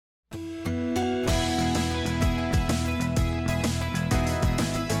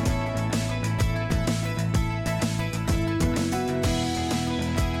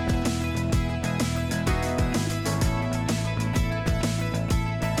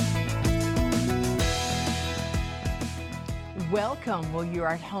Welcome. Well, you're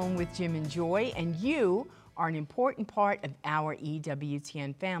at home with Jim and Joy, and you are an important part of our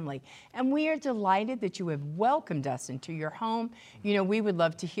EWTN family. And we are delighted that you have welcomed us into your home. You know, we would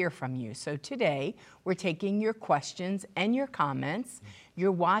love to hear from you. So today, we're taking your questions and your comments.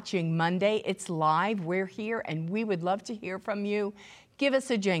 You're watching Monday. It's live. We're here, and we would love to hear from you. Give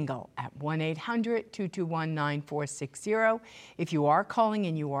us a jingle at 1-800-221-9460. If you are calling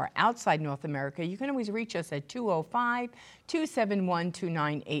and you are outside North America, you can always reach us at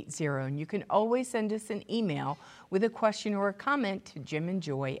 205-271-2980. And you can always send us an email with a question or a comment to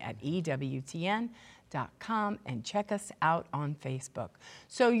jimandjoy@ewtn.com and check us out on Facebook.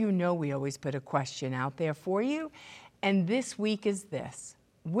 So you know we always put a question out there for you. And this week is this: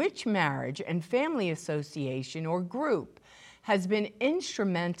 which marriage and family association or group has been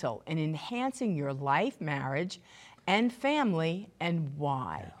instrumental in enhancing your life, marriage, and family, and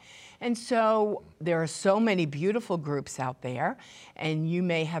why? Yeah. And so there are so many beautiful groups out there, and you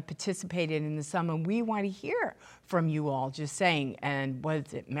may have participated in some, and we want to hear from you all, just saying. And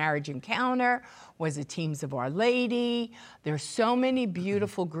was it Marriage Encounter? Was it Teams of Our Lady? There's so many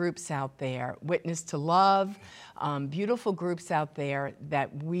beautiful groups out there. Witness to Love, beautiful groups out there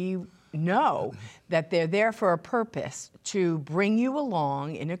that we know that they're there for a purpose, to bring you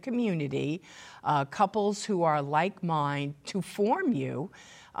along in a community, couples who are like-minded, to form you,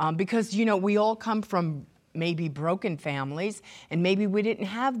 because, you know, we all come from maybe broken families, and maybe we didn't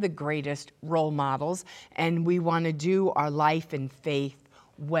have the greatest role models, and we want to do our life and faith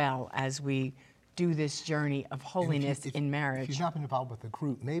well as we do this journey of holiness in marriage. If you've not been involved with a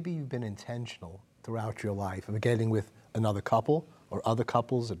group, maybe you've been intentional throughout your life of getting with another couple or other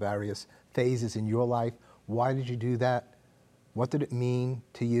couples at various phases in your life. Why did you do that? What did it mean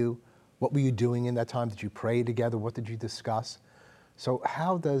to you? What were you doing in that time? Did you pray together? What did you discuss? So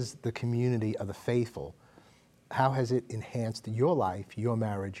how does the community of the faithful, how has it enhanced your life, your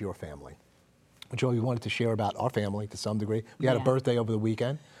marriage, your family? Joey, we wanted to share about our family to some degree. We had a birthday over the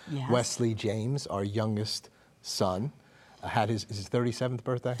weekend. Yes. Wesley James, our youngest son, had his 37th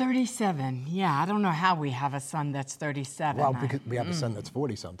birthday? 37, yeah. I don't know how we have a son that's 37. Well, because we have a son that's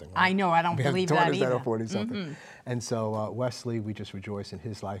 40-something. Right? I know, I don't believe that either. We have daughters that are 40-something. Mm-hmm. And so Wesley, we just rejoice in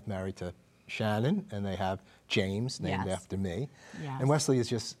his life, married to Shannon, and they have James, named after me. Yes. And Wesley is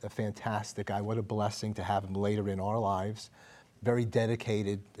just a fantastic guy. What a blessing to have him later in our lives. Very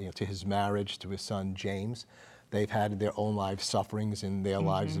dedicated, to his marriage, to his son, James. They've had their own life sufferings in their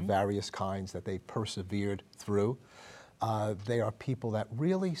lives of various kinds that they've persevered through. They are people that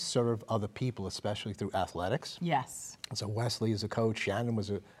really serve other people, especially through athletics. Yes. And so Wesley is a coach. Shannon was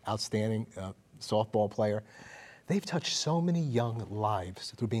an outstanding softball player. They've touched so many young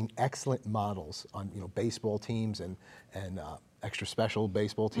lives through being excellent models on baseball teams and extra special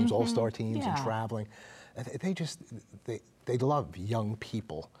baseball teams, all-star teams, and traveling. They love young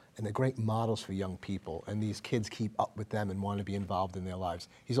people, and they're great models for young people, and these kids keep up with them and want to be involved in their lives.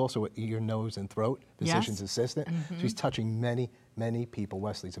 He's also an ear, nose, and throat physician's assistant, so he's touching many, many people.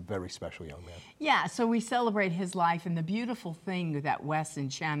 Wesley's a very special young man. Yeah, so we celebrate his life, and the beautiful thing that Wes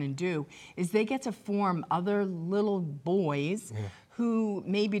and Shannon do is they get to form other little boys who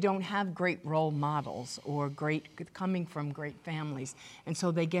maybe don't have great role models or coming from great families, and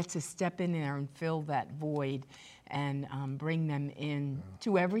so they get to step in there and fill that void and bring them in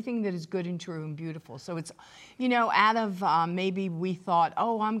to everything that is good and true and beautiful. So it's, out of maybe we thought,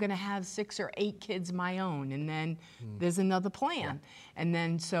 I'm going to have 6 or 8 kids my own, and then there's another plan. And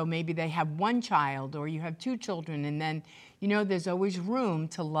then so maybe they have 1 child, or you have 2 children, and then, there's always room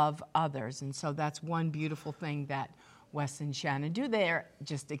to love others. And so that's one beautiful thing that Wes and Shannon do there,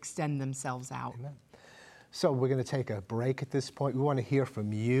 just extend themselves out. Amen. So we're going to take a break at this point. We want to hear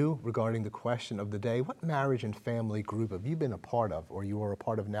from you regarding the question of the day. What marriage and family group have you been a part of, or you are a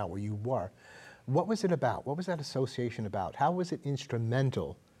part of now, or you were? What was it about? What was that association about? How was it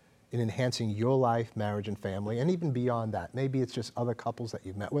instrumental in enhancing your life, marriage, and family, and even beyond that? Maybe it's just other couples that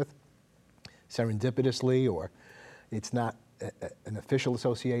you've met with serendipitously, or it's not an official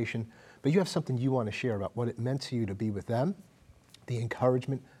association, but you have something you want to share about what it meant to you to be with them, the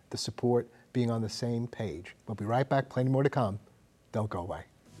encouragement, the support, being on the same page. We'll be right back. Plenty more to come. Don't go away.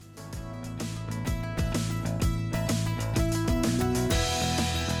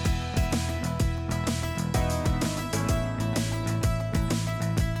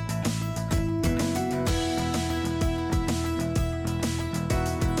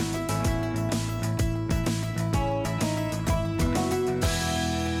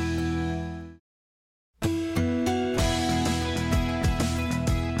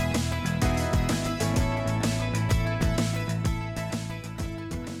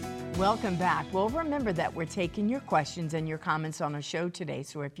 Welcome back. Well, remember that we're taking your questions and your comments on our show today.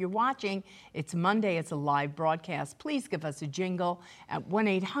 So if you're watching, it's Monday, it's a live broadcast. Please give us a jingle at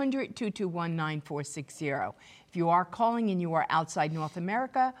 1-800-221-9460. If you are calling and you are outside North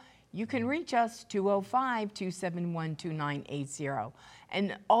America, you can reach us 205-271-2980.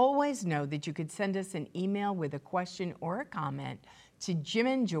 And always know that you could send us an email with a question or a comment to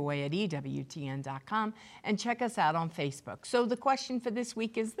jimandjoy@ewtn.com and check us out on Facebook. So the question for this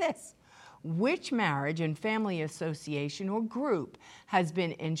week is this: which marriage and family association or group has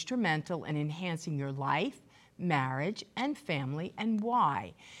been instrumental in enhancing your life, marriage, and family, and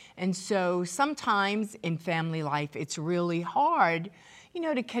why? And so sometimes in family life, it's really hard,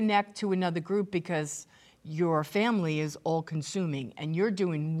 to connect to another group because your family is all consuming and you're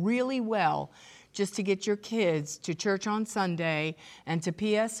doing really well just to get your kids to church on Sunday and to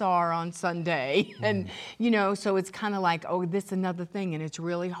PSR on Sunday. And, so it's kind of like, oh, this another thing, and it's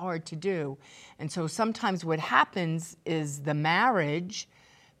really hard to do. And so sometimes what happens is the marriage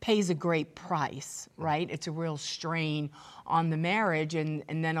pays a great price, right? It's a real strain on the marriage, and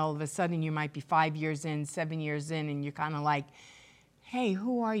then all of a sudden you might be 5 years in, 7 years in, and you're kind of like, hey,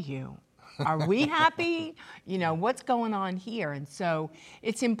 who are you? Are we happy? What's going on here? And so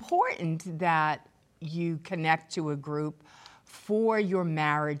it's important that you connect to a group for your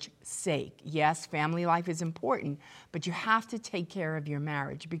marriage's sake. Yes, family life is important, but you have to take care of your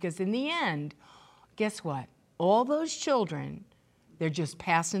marriage because in the end, guess what? All those children, they're just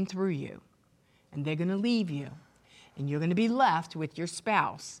passing through you and they're going to leave you and you're going to be left with your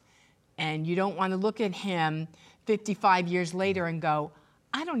spouse. And you don't want to look at him 55 years later and go,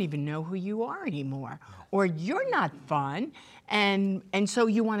 I don't even know who you are anymore, or you're not fun. And so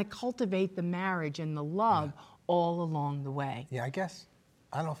you want to cultivate the marriage and the love all along the way. Yeah, I guess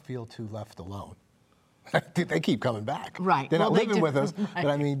I don't feel too left alone. They keep coming back. Right. They're not living with us. Right.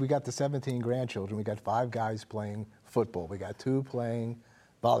 But I mean, we got the 17 grandchildren. We got 5 guys playing football. We got 2 playing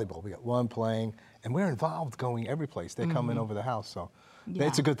volleyball. We got 1 playing, and we're involved going every place. They come in over the house, so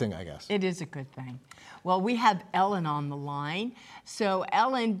it's a good thing, I guess. It is a good thing. Well, we have Ellen on the line. So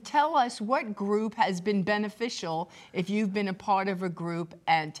Ellen, tell us what group has been beneficial if you've been a part of a group,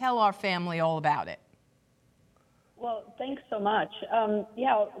 and tell our family all about it. Well, thanks so much.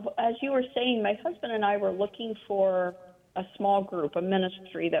 As you were saying, my husband and I were looking for a small group, a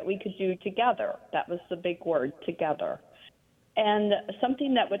ministry that we could do together. That was the big word, together. And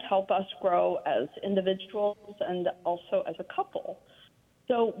something that would help us grow as individuals and also as a couple.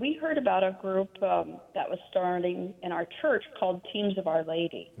 So we heard about a group that was starting in our church called Teams of Our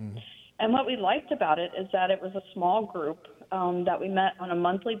Lady. Mm-hmm. And what we liked about it is that it was a small group that we met on a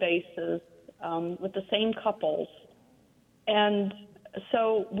monthly basis with the same couples. And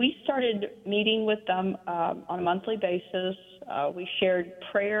so we started meeting with them on a monthly basis. We shared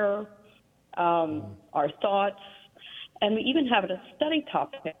prayer, our thoughts, and we even have a study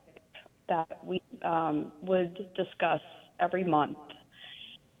topic that we would discuss every month.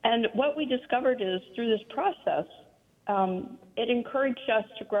 And what we discovered is through this process, it encouraged us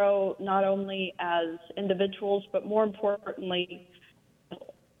to grow not only as individuals, but more importantly,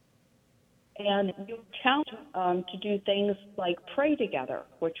 and we were challenged to do things like pray together,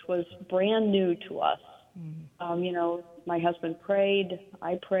 which was brand new to us. Mm-hmm. My husband prayed,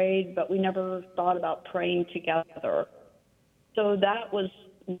 I prayed, but we never thought about praying together. So that was,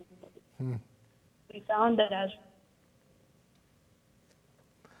 we found that as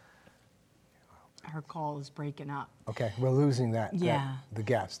her call is breaking up. Okay, we're losing the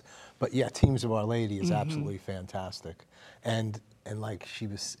guest. But yeah, Teams of Our Lady is absolutely fantastic. And like she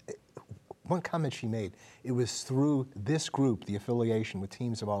was, one comment she made, it was through this group, the affiliation with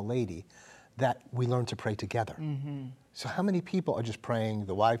Teams of Our Lady, that we learned to pray together. Mm-hmm. So how many people are just praying,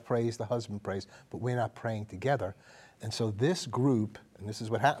 the wife prays, the husband prays, but we're not praying together? And so this group, and this is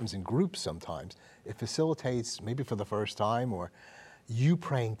what happens in groups sometimes, it facilitates, maybe for the first time, or you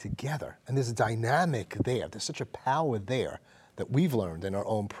praying together. And there's a dynamic there. There's such a power there that we've learned in our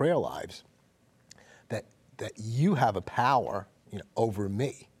own prayer lives that you have a power over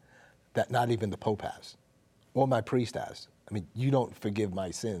me that not even the Pope has or my priest has. I mean, you don't forgive my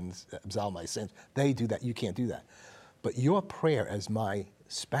sins, absolve my sins. They do that. You can't do that. But your prayer as my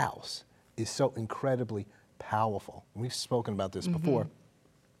spouse is so incredibly powerful. We've spoken about this before,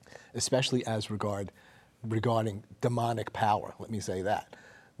 especially as regarding demonic power. Let me say that.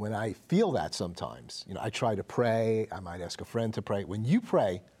 When I feel that sometimes, I try to pray. I might ask a friend to pray. When you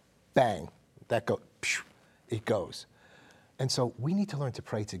pray, bang, it goes. And so we need to learn to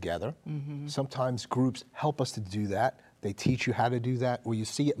pray together. Mm-hmm. Sometimes groups help us to do that. They teach you how to do that, or you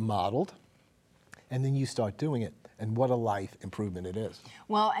see it modeled, and then you start doing it. and what a life improvement it is.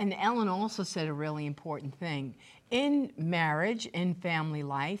 Well, and Ellen also said a really important thing. In marriage, in family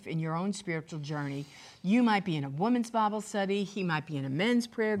life, in your own spiritual journey, you might be in a women's Bible study, he might be in a men's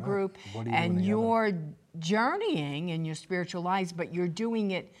prayer group, What are you and doing together? you're journeying in your spiritual lives, but you're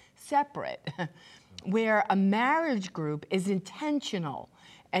doing it separate. Where a marriage group is intentional,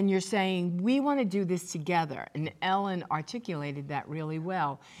 and you're saying, we want to do this together. And Ellen articulated that really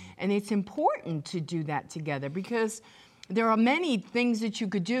well. And it's important to do that together because there are many things that you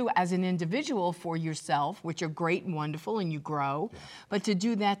could do as an individual for yourself, which are great and wonderful, and you grow. But to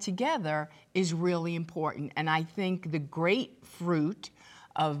do that together is really important. And I think the great fruit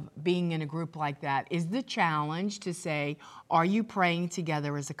of being in a group like that is the challenge to say, are you praying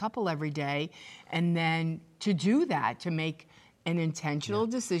together as a couple every day? And then to do that, to make an intentional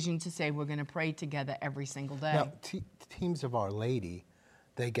decision to say we're going to pray together every single day. Now, teams of Our Lady,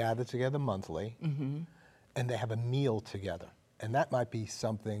 they gather together monthly, and they have a meal together. And that might be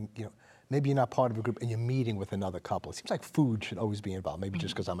something, maybe you're not part of a group and you're meeting with another couple. It seems like food should always be involved, maybe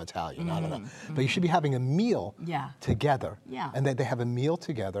just because I'm Italian, I don't know. But you should be having a meal together. Yeah. And they have a meal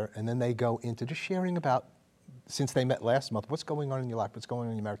together, and then they go into just sharing about, since they met last month, what's going on in your life, what's going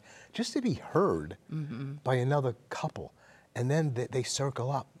on in your marriage, just to be heard by another couple. And then they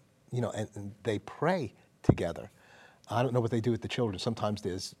circle up, and they pray together. I don't know what they do with the children. Sometimes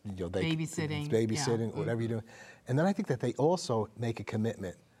there's, babysitting, whatever you do. And then I think that they also make a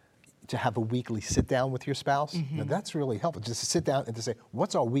commitment to have a weekly sit down with your spouse. Now that's really helpful, just to sit down and to say,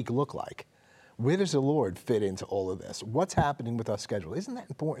 what's our week look like? Where does the Lord fit into all of this? What's happening with our schedule? Isn't that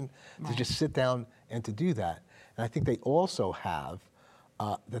important to just sit down and to do that? And I think they also have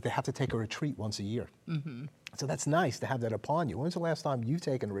that they have to take a retreat once a year. So that's nice to have that upon you. When's the last time you've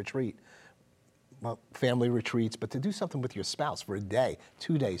taken a retreat? Well, family retreats, but to do something with your spouse for a day,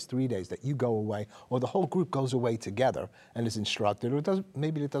 2 days, 3 days, that you go away, or the whole group goes away together and is instructed, or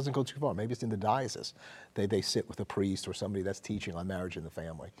maybe it doesn't go too far. Maybe it's in the diocese. They sit with a priest or somebody that's teaching on marriage in the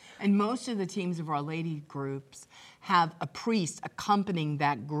family. And most of the teams of Our Lady groups have a priest accompanying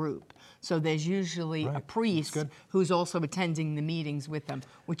that group. So there's usually a priest who's also attending the meetings with them,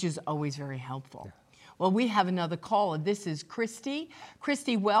 which is always very helpful. Yeah. Well, we have another caller. This is Christy.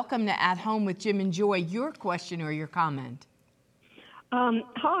 Christy, welcome to At Home with Jim and Joy. Your question or your comment?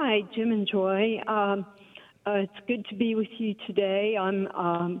 Hi, Jim and Joy. It's good to be with you today.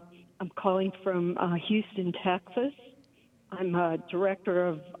 I'm calling from Houston, Texas. I'm a director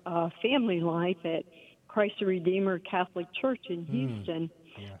of family life at Christ the Redeemer Catholic Church in Houston.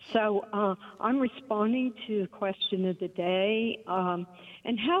 Yes. So I'm responding to the question of the day,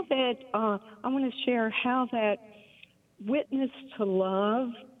 and how that I want to share how that witness to love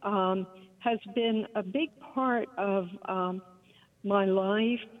has been a big part of my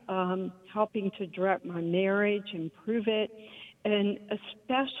life, helping to direct my marriage, improve it, and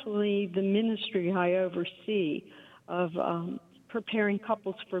especially the ministry I oversee of preparing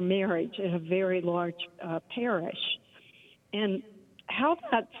couples for marriage at a very large parish. And how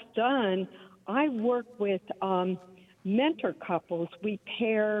that's done, I work with mentor couples. We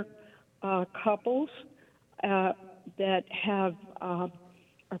pair couples that are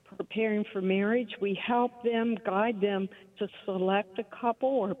preparing for marriage. We help them, guide them to select a couple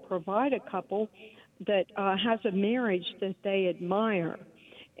or provide a couple that has a marriage that they admire.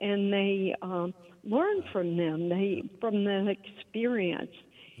 And they learn from them, from the experience.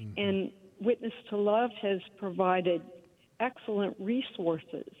 And Witness to Love has provided excellent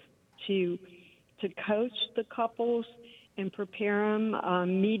resources to coach the couples and prepare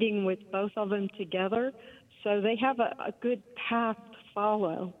them, meeting with both of them together, so they have a good path to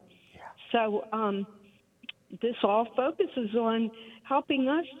follow. Yeah. So this all focuses on helping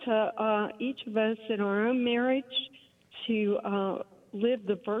us to, each of us in our own marriage, to live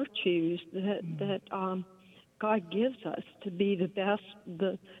the virtues that God gives us to be the best,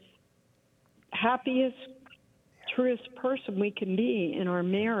 the happiest, truest person we can be in our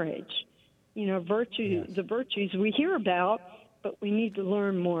marriage. The virtues we hear about, but we need to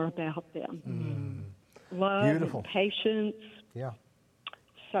learn more about them. Love, and patience. Yeah.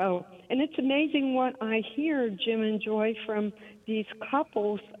 So, and it's amazing what I hear, Jim and Joy, from these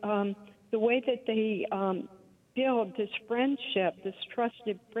couples, the way that they build this friendship, this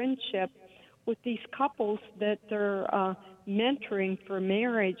trusted friendship with these couples that they're mentoring for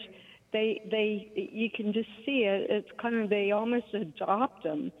marriage. You can just see it. It's kind of, they almost adopt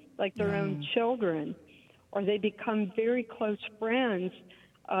them like their own children, or they become very close friends.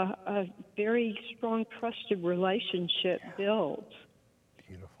 A very strong, trusted relationship builds.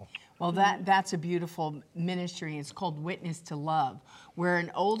 Beautiful. Well, that's a beautiful ministry. It's called Witness to Love, where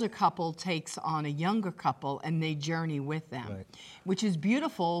an older couple takes on a younger couple and they journey with them, Right. which is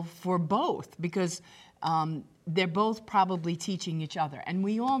beautiful for both because they're both probably teaching each other. And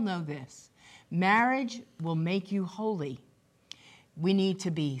we all know this. Marriage will make you holy. We need to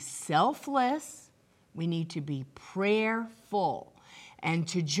be selfless. We need to be prayerful. And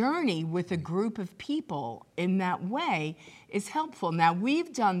to journey with a group of people in that way is helpful. Now,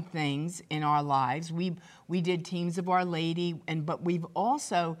 we've done things in our lives. We did Teams of Our Lady, but we've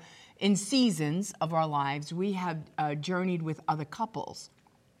also, in seasons of our lives, we have journeyed with other couples.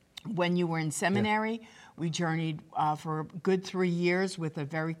 When you were in seminary, we journeyed for a good 3 years with a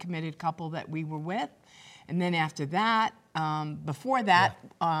very committed couple that we were with. And then after that, before that,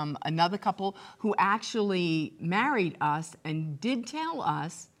 another couple who actually married us and did tell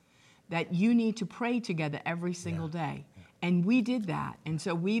us that you need to pray together every single day. And we did that. And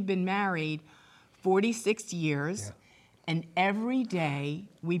so we've been married 46 years. And every day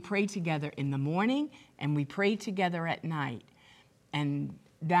we pray together in the morning and we pray together at night. And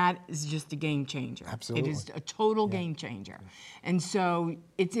that is just a game changer. Absolutely. It is a total game changer. And so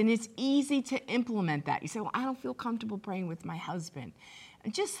it's easy to implement that. You say, well, I don't feel comfortable praying with my husband.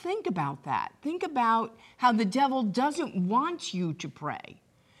 And just think about that. Think about how the devil doesn't want you to pray.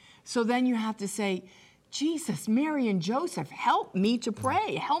 So then you have to say, Jesus, Mary, and Joseph, help me to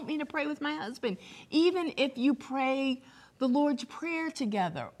pray. Help me to pray with my husband. Even if you pray the Lord's Prayer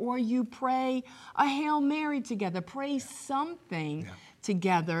together or you pray a Hail Mary together, pray something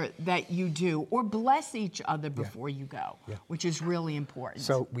together that you do, or bless each other before you go, which is really important.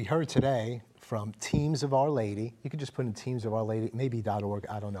 So we heard today from Teams of Our Lady. You could just put in Teams of Our Lady, maybe .org,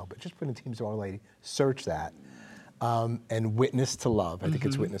 I don't know, but just put in Teams of Our Lady, search that, and Witness to Love. I think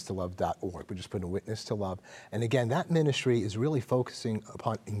it's witnesstolove.org, but just put in Witness to Love. And again, that ministry is really focusing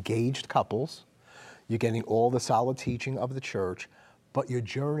upon engaged couples. You're getting all the solid teaching of the church, but you're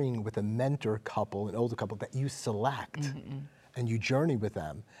journeying with a mentor couple, an older couple that you select. And you journey with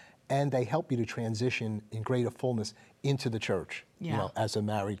them, and they help you to transition in greater fullness into the church, you know, as a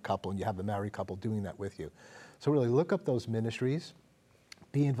married couple, and you have the married couple doing that with you. So really look up those ministries,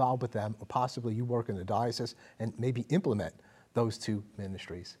 be involved with them, or possibly you work in the diocese and maybe implement those two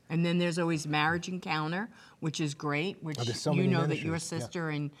ministries. And then there's always Marriage Encounter, which is great, which you know that your sister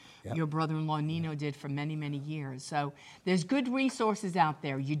and your brother-in-law Nino did for many, many years. So there's good resources out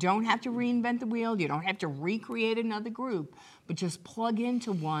there. You don't have to reinvent the wheel. You don't have to recreate another group, but just plug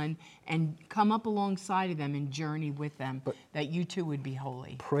into one and come up alongside of them and journey with them, that you too would be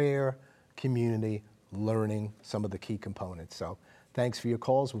holy. Prayer, community, learning, some of the key components. So thanks for your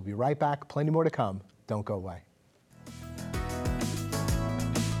calls. We'll be right back. Plenty more to come. Don't go away.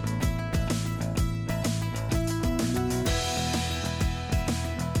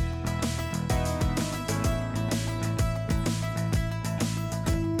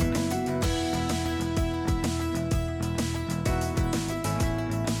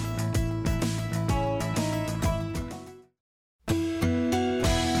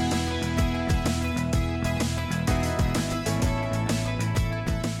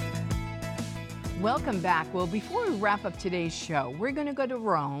 Welcome back. Well, before we wrap up today's show, we're going to go to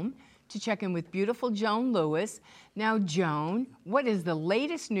Rome to check in with beautiful Joan Lewis. Now, Joan, what is the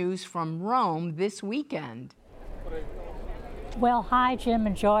latest news from Rome this weekend? Well, hi, Jim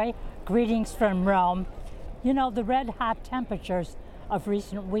and Joy. Greetings from Rome. You know, the red-hot temperatures of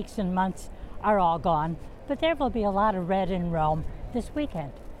recent weeks and months are all gone, but there will be a lot of red in Rome this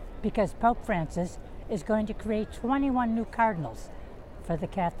weekend because Pope Francis is going to create 21 new cardinals for the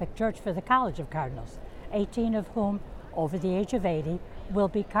Catholic Church, for the College of Cardinals, 18 of whom, over the age of 80, will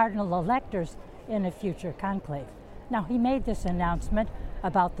be cardinal electors in a future conclave. Now, he made this announcement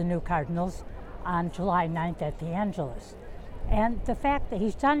about the new cardinals on July 9th at the Angelus. And the fact that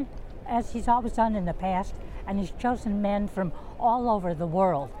he's done as he's always done in the past, and he's chosen men from all over the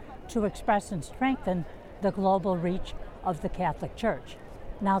world to express and strengthen the global reach of the Catholic Church.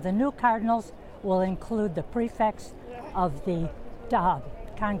 Now, the new cardinals will include the prefects of the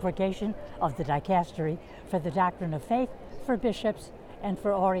Congregation of the Dicastery for the Doctrine of Faith, for bishops, and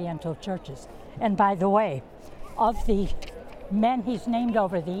for Oriental churches. And by the way, of the men he's named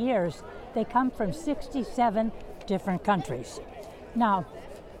over the years, they come from 67 different countries. Now,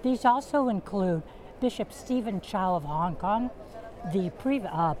 these also include Bishop Stephen Chow of Hong Kong, the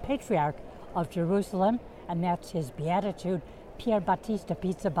Patriarch of Jerusalem, and that's his Beatitude, Pier Battista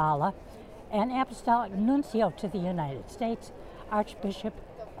Pizzaballa, and Apostolic Nuncio to the United States, Archbishop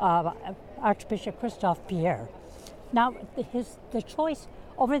Christophe Pierre. Now, the choice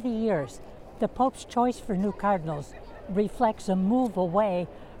over the years The Pope's choice for new cardinals reflects a move away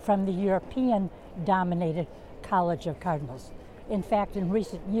from the European-dominated College of Cardinals. In fact, in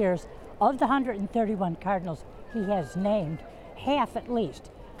recent years, of the 131 cardinals he has named, half at least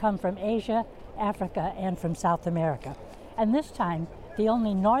come from Asia, Africa, and from South America. And this time, the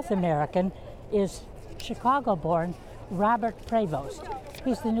only North American is Chicago-born Robert Prevost.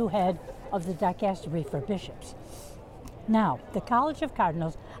 He's the new head of the dicastery for bishops. Now, the College of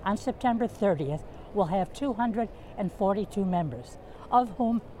Cardinals on September 30th will have 242 members, of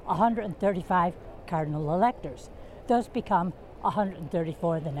whom 135 cardinal electors. Those become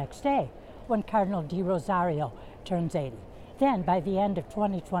 134 the next day, when Cardinal Di Rosario turns 80. Then, by the end of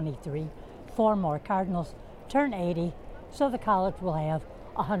 2023, 4 more cardinals turn 80, so the college will have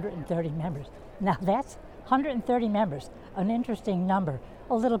 130 members. Now that's 130 members, an interesting number.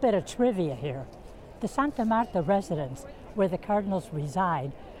 A little bit of trivia here. The Santa Marta residence, where the cardinals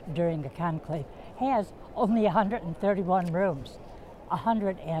reside during a conclave, has only 131 rooms.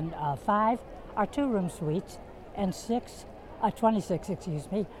 105 are 2-room suites, and 26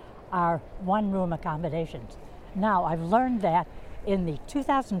 are 1-room accommodations. Now, I've learned that in the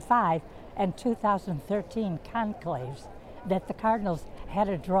 2005 and 2013 conclaves that the cardinals had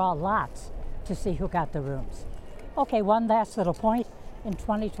to draw lots to see who got the rooms. Okay, one last little point. In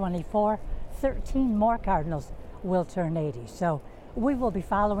 2024, 13 more cardinals will turn 80. So we will be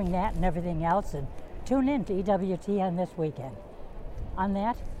following that and everything else, and tune in to EWTN this weekend. On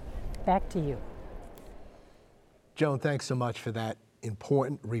that, back to you. Joan, thanks so much for that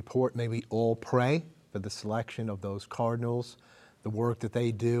important report. May we all pray for the selection of those cardinals, the work that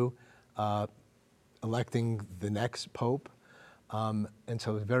they do, electing the next pope. And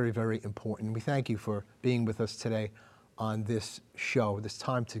so it's very, very important. We thank you for being with us today on this show, this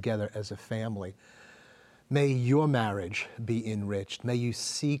time together as a family. May your marriage be enriched. May you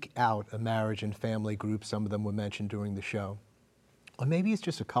seek out a marriage and family group. Some of them were mentioned during the show. Or maybe it's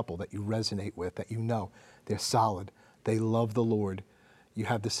just a couple that you resonate with, that you know they're solid, they love the Lord, you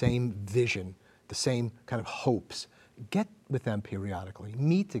have the same vision, the same kind of hopes. Get with them periodically,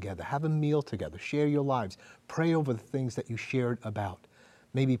 meet together, have a meal together, share your lives, pray over the things that you shared about.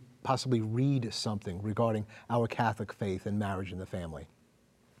 Maybe possibly read something regarding our Catholic faith and marriage and the family.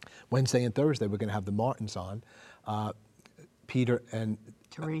 Wednesday and Thursday, we're going to have the Martins on. Peter and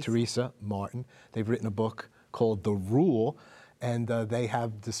Teresa Martin. They've written a book called The Rule, and they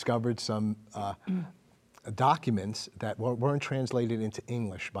have discovered some documents that weren't translated into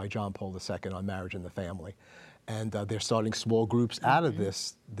English by John Paul II on marriage and the family. And they're starting small groups out of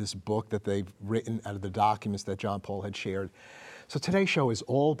this book that they've written, out of the documents that John Paul had shared. So today's show has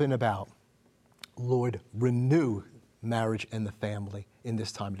all been about, Lord, renew marriage and the family in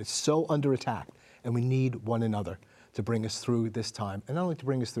this time. It is so under attack, and we need one another to bring us through this time, and not only to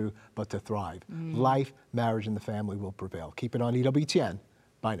bring us through, but to thrive. Life, marriage, and the family will prevail. Keep it on EWTN.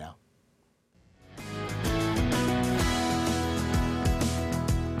 Bye now.